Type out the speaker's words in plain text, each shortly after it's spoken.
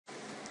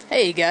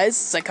Hey guys,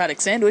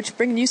 Psychotic Sandwich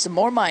bringing you some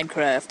more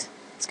Minecraft.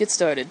 Let's get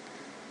started.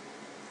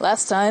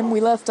 Last time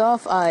we left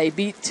off, I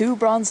beat 2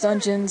 bronze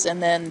dungeons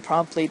and then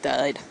promptly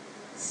died.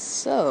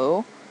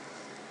 So,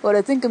 what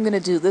I think I'm gonna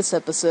do this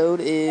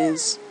episode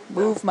is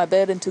move my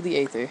bed into the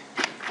Aether.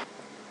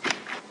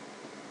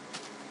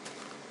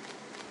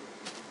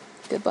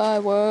 Goodbye,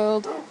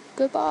 world.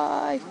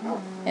 Goodbye.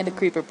 And a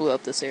creeper blew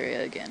up this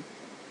area again.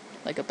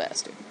 Like a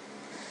bastard.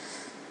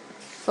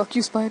 Fuck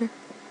you, spider.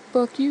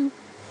 Fuck you.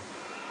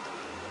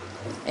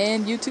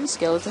 And you too,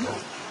 skeleton.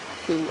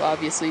 Who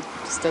obviously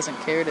just doesn't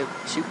care to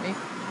shoot me.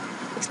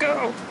 Let's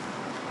go!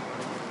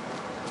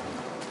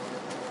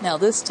 Now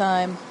this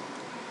time,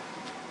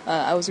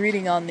 I was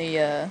reading on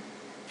the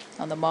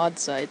mod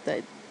site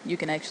that you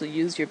can actually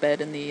use your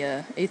bed in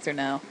the Aether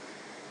now.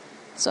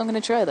 So I'm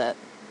gonna try that.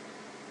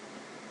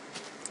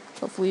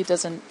 Hopefully it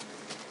doesn't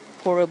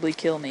horribly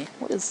kill me.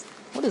 What is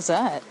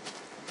that?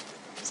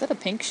 Is that a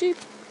pink sheep?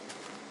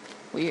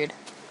 Weird.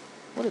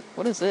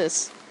 What is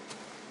this?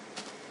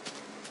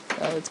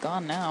 Oh, it's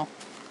gone now.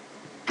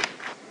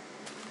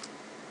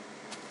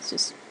 It's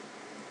just...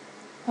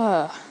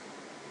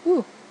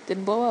 Ooh,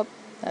 didn't blow up.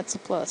 That's a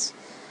plus.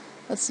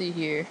 Let's see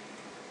here.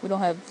 We don't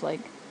have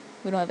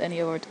any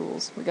of our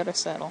tools. We got our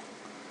saddle.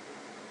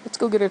 Let's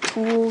go get our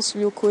tools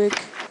real quick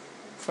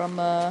from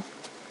where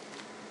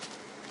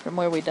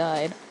we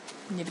died.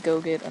 We need to go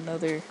get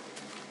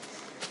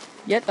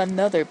yet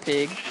another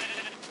pig.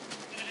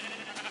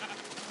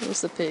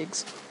 Where's the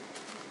pigs?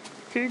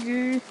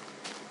 Piggy!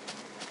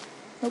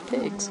 No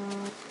pigs.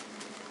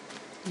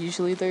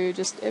 Usually they're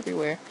just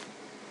everywhere.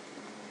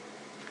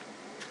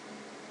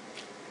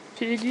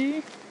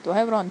 Piggy? Do I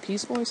have it on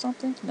peaceful or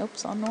something? Nope,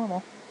 it's on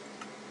normal.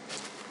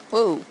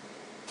 Whoa!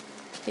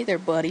 Hey there,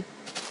 buddy.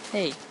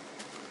 Hey.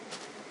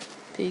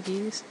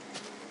 Piggies.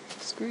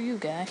 Screw you,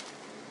 guy.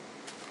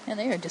 And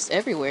they are just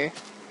everywhere.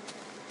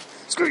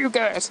 Screw you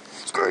guys!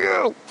 Screw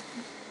you!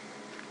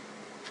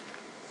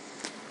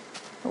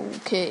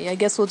 Okay, I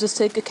guess we'll just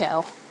take a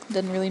cow.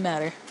 Doesn't really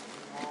matter.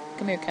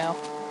 Come here, cow.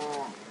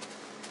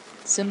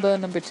 Simba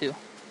number 2.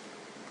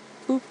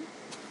 Boop.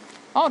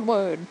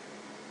 Onward!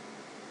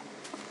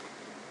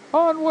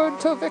 Onward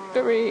to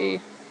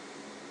victory!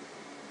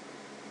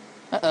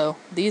 Uh-oh,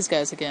 these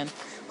guys again.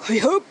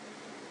 Yup!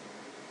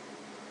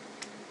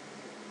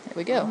 There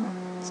we go.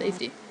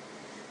 Safety.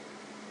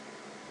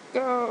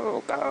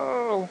 Go!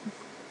 Go!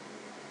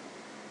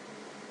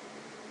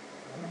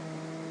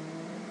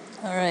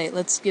 Alright,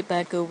 let's get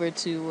back over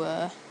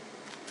to,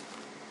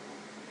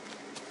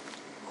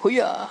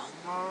 Hooyah!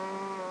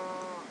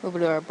 Over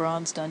to our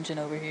bronze dungeon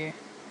over here.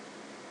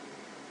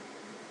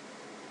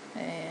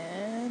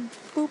 And...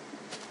 boop!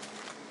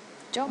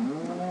 Jump!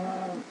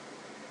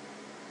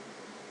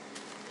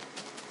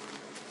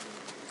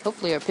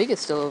 Hopefully our pig is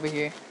still over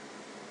here.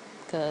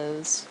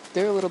 Because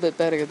they're a little bit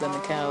better than the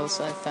cows,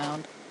 I've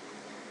found.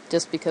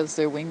 Just because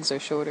their wings are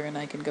shorter and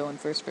I can go in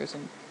first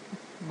person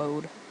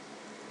mode.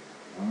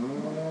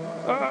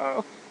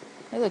 Oh!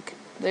 Hey look,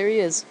 there he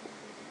is.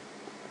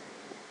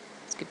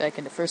 Let's get back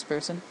into first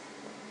person.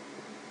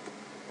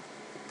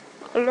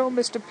 Hello,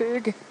 Mr.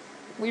 Pig.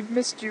 We've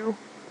missed you.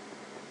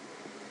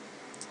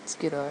 Let's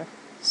get our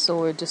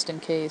sword just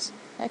in case.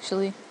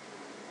 Actually,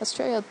 let's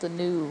try out the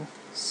new,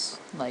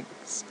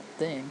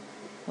 thing.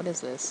 What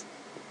is this?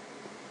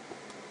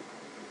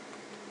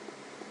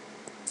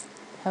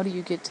 How do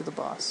you get to the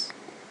boss?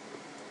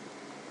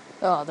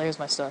 Oh, there's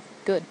my stuff.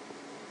 Good.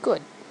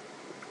 Good.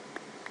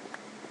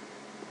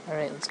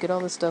 Alright, let's get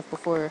all this stuff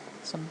before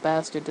some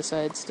bastard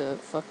decides to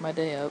fuck my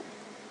day up.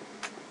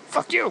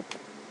 Fuck you!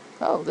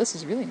 Oh, this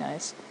is really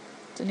nice.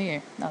 What's in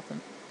here? Nothing.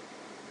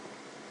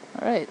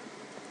 Alright.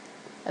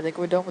 I think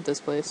we're done with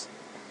this place.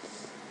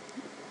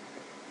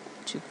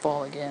 It should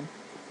fall again.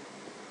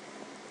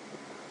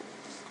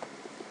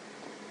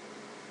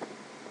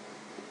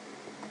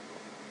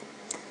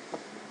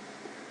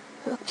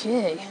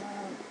 Okay.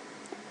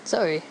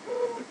 Sorry.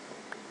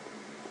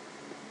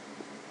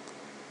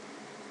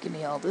 Give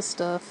me all this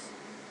stuff.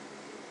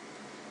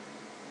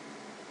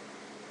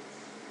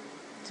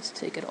 Just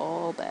take it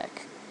all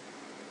back.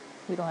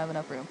 We don't have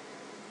enough room.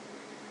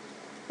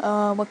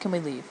 What can we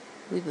leave?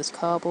 Leave this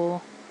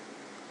cobble.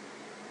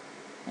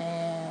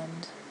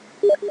 And...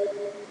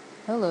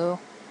 hello.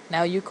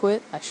 Now you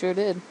quit? I sure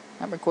did.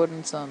 I'm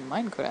recording some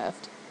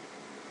Minecraft.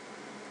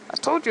 I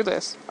told you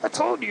this! I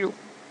told you!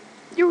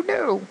 You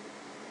knew!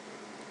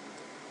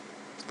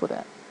 Let's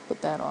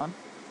put that on.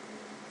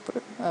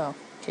 Oh,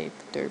 cape,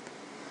 derp.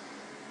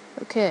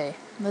 Okay,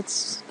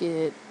 let's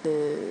get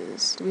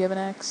this. Do we have an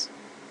axe?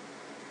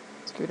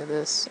 Let's get rid of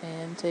this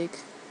and take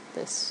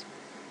this.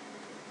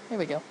 There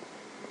we go.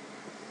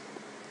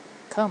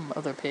 Come,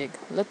 other pig.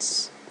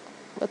 Let's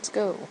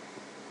go.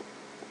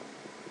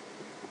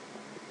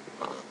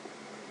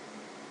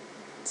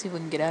 Let's see if we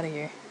can get out of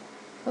here.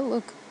 Oh,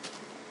 look.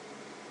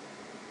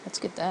 Let's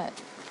get that.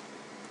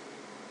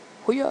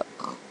 Hooyah!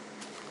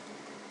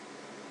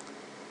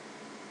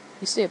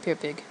 You stay up here,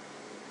 pig.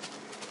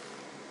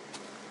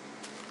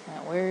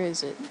 Now, where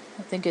is it?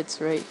 I think it's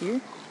right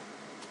here.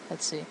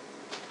 Let's see.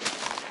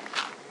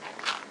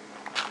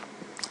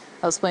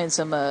 I was playing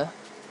some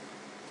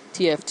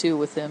TF2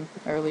 with him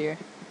earlier,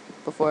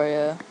 before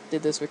I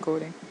did this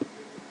recording.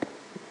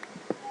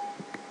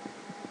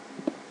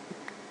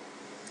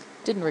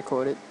 Didn't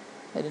record it.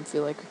 I didn't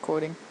feel like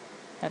recording.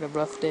 Had a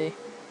rough day.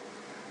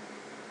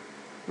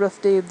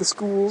 Rough day of the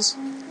schools.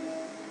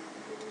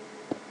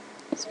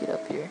 Let's get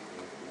up here.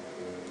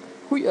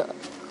 Hoo-yah!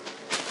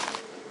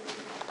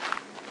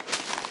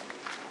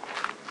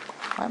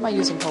 Why am I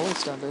using holy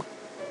stone, dude?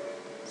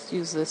 Let's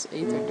use this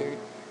aether dirt.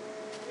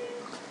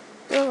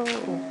 Go!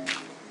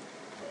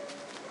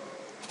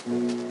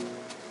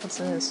 What's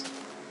this?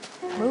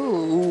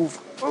 Move!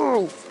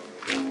 Move!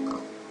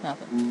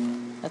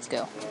 Nothing. Let's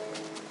go.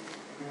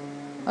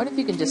 I wonder if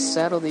you can just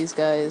saddle these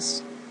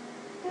guys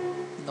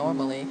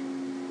normally. I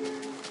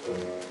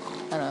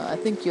don't know, I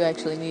think you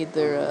actually need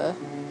their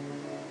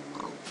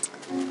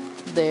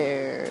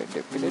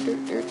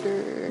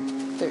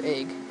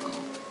egg.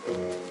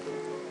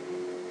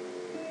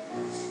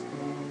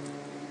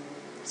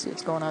 Let's see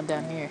what's going on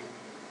down here.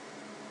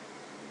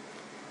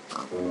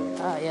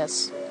 Ah,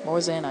 yes. More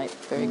Zanite.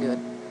 Very good.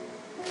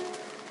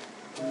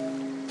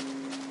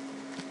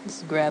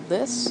 Let's grab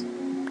this.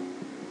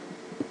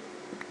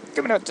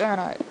 Give me that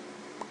Zanite.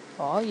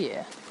 Oh,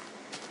 yeah.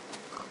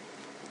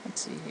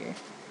 Let's see here.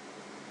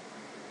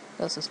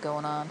 What else is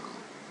going on?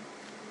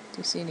 Do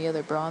you see any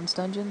other bronze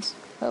dungeons?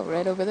 Oh,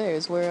 right over there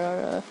is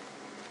where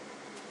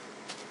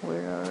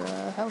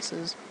our house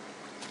is.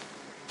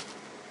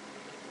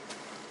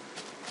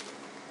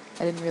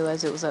 I didn't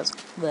realize it was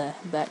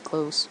that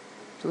close.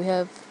 Do we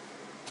have...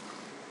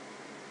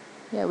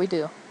 Yeah, we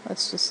do.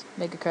 Let's just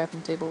make a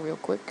crafting table real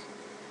quick.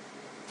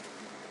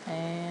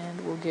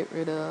 And we'll get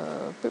rid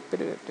of...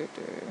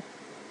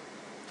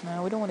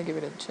 No, we don't want to get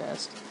rid of the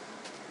chest.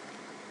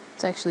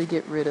 Let's actually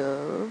get rid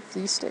of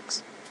these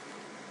sticks.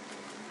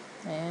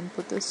 And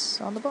put this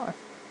on the bar.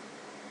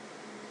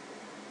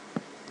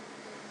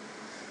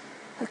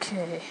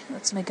 Okay,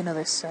 let's make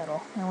another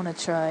saddle. I want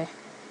to try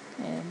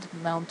and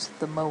mount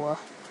the moa.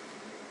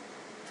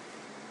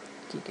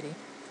 Geekity.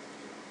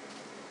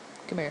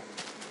 Come here.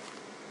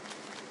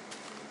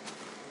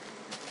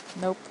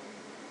 Nope.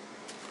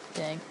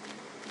 Dang.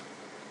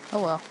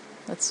 Oh well.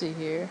 Let's see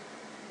here.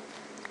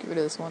 Get rid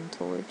of this one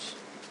torch.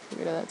 Get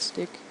rid of that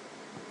stick.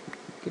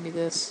 Give me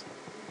this.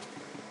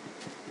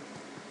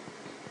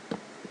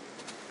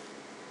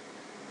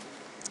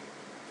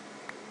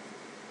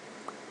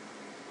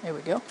 There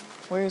we go.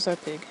 Where's our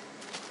pig?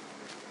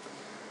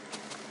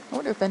 I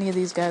wonder if any of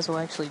these guys will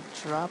actually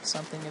drop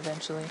something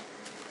eventually.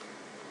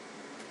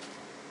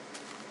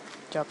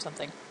 Drop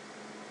something.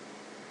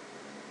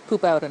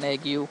 Poop out an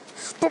egg, you.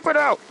 Poop it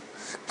out!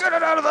 Get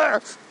it out of there!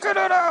 Get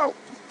it out!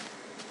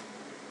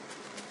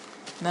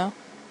 No?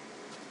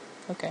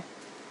 Okay.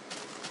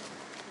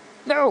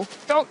 No!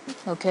 Don't!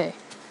 Okay.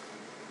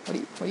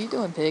 What are you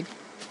doing, pig?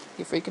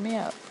 You're freaking me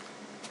out.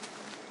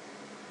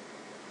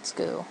 Let's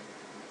go.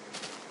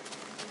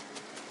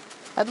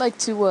 I'd like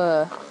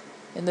to,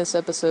 in this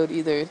episode,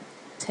 either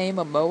tame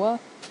a moa,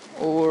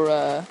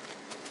 or,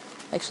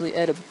 actually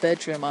add a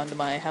bedroom onto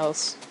my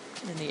house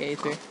in the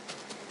aether.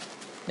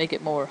 Make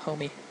it more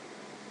homey.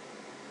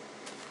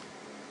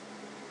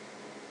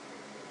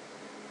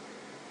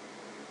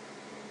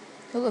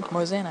 Oh look,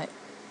 more Zanite.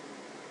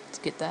 Let's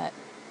get that.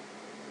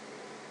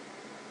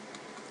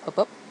 Up,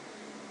 up.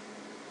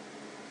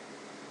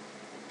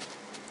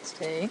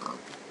 Stay.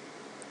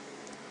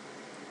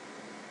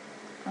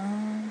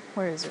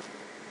 Where is it?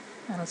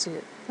 I don't see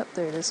it. Oh,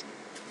 there it is.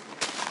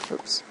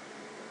 Oops.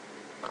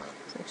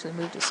 It's actually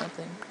moved to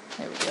something.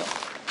 There we go.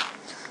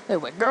 There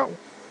we go!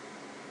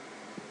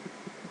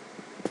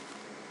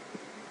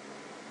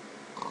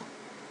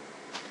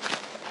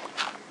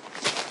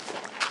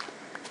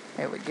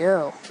 There we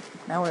go.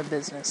 Now we're in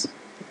business.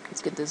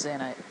 Let's get this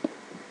Zanite.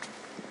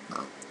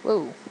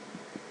 Whoa.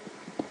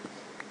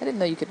 I didn't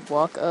know you could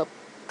walk up.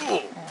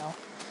 Ow.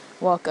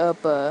 Walk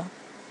up,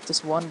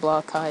 just one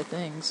block high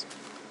things.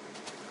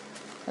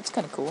 That's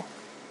kind of cool.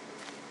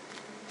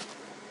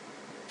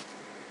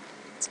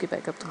 Let's get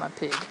back up to my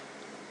pig.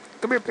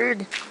 Come here,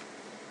 pig!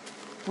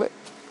 What?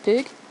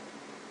 Pig?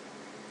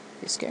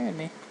 You're scaring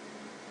me.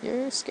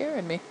 You're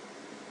scaring me.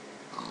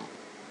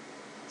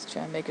 Let's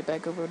try and make it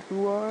back over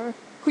to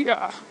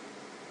Hoo-yah!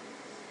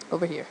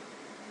 Over here.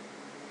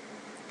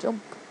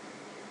 Jump.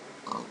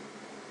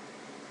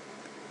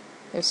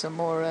 There's some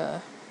more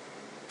of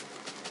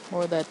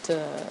that,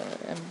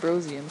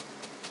 ambrosium.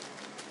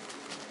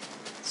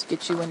 Let's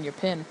get you in your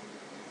pin.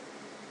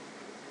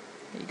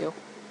 There you go.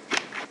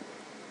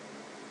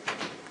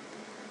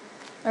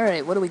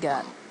 Alright, what do we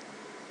got?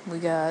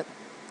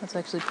 Let's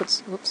actually put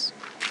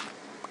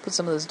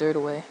some of this dirt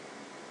away.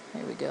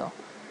 There we go.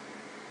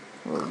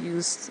 We'll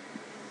use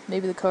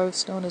maybe the carved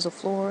stone as a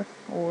floor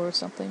or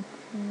something.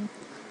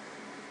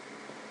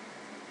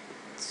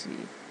 Let's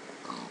see.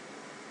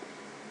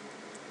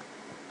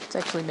 Let's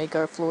actually make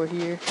our floor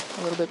here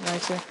a little bit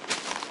nicer.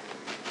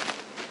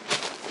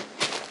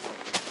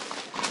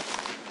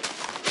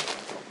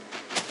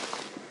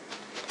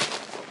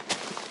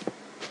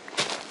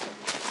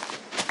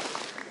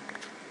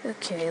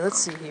 Okay, let's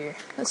see here.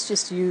 Let's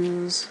just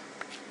use...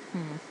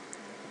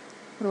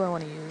 What do I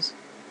want to use?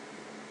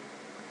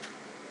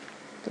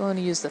 Do I want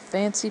to use the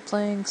fancy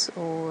planks,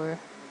 or...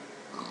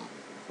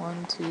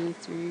 1, 2,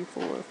 3,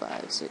 4,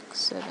 5, 6,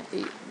 7,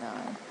 8,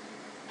 9,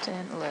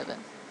 10, 11.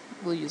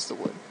 We'll use the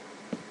wood.